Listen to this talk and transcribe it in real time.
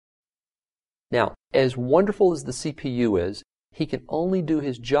Now, as wonderful as the CPU is, he can only do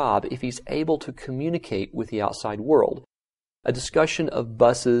his job if he's able to communicate with the outside world. A discussion of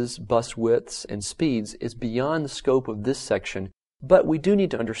buses, bus widths, and speeds is beyond the scope of this section, but we do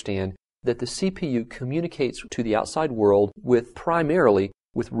need to understand that the CPU communicates to the outside world primarily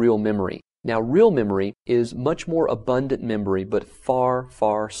with real memory. Now, real memory is much more abundant memory, but far,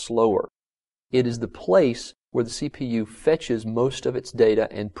 far slower. It is the place where the CPU fetches most of its data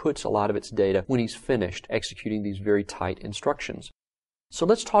and puts a lot of its data when he's finished executing these very tight instructions. So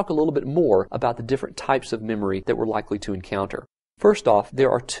let's talk a little bit more about the different types of memory that we're likely to encounter. First off,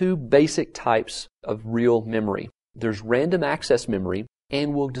 there are two basic types of real memory. There's random access memory,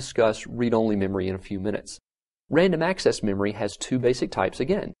 and we'll discuss read-only memory in a few minutes. Random access memory has two basic types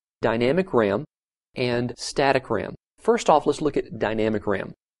again, dynamic RAM and static RAM. First off, let's look at dynamic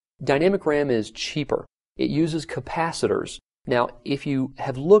RAM. Dynamic RAM is cheaper. It uses capacitors. Now, if you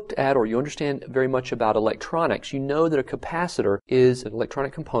have looked at or you understand very much about electronics, you know that a capacitor is an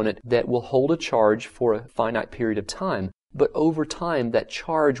electronic component that will hold a charge for a finite period of time, but over time that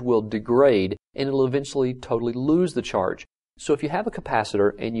charge will degrade and it'll eventually totally lose the charge. So if you have a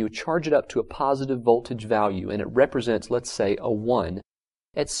capacitor and you charge it up to a positive voltage value and it represents, let's say, a 1,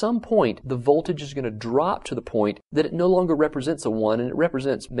 at some point the voltage is going to drop to the point that it no longer represents a 1 and it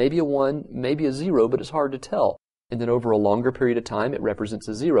represents maybe a 1, maybe a 0, but it's hard to tell. And then over a longer period of time it represents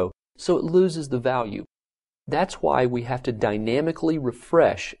a 0, so it loses the value. That's why we have to dynamically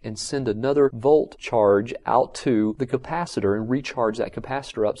refresh and send another volt charge out to the capacitor and recharge that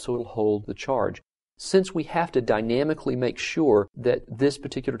capacitor up so it'll hold the charge. Since we have to dynamically make sure that this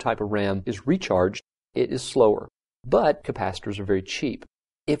particular type of RAM is recharged, it is slower. But capacitors are very cheap.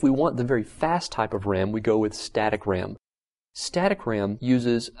 If we want the very fast type of RAM, we go with static RAM. Static RAM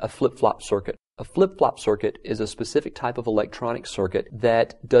uses a flip-flop circuit. A flip-flop circuit is a specific type of electronic circuit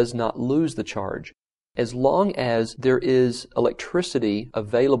that does not lose the charge. As long as there is electricity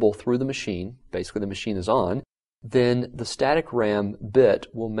available through the machine, basically the machine is on, then the static RAM bit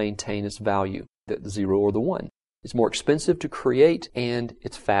will maintain its value, the 0 or the 1. It's more expensive to create and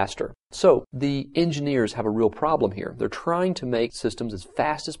it's faster. So the engineers have a real problem here. They're trying to make systems as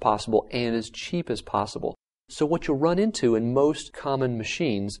fast as possible and as cheap as possible. So what you'll run into in most common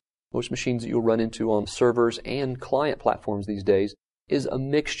machines, most machines that you'll run into on servers and client platforms these days, is a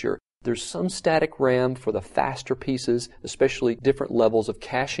mixture. There's some static RAM for the faster pieces, especially different levels of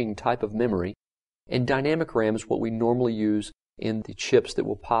caching type of memory. And dynamic RAM is what we normally use in the chips that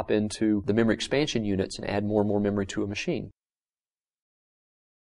will pop into the memory expansion units and add more and more memory to a machine.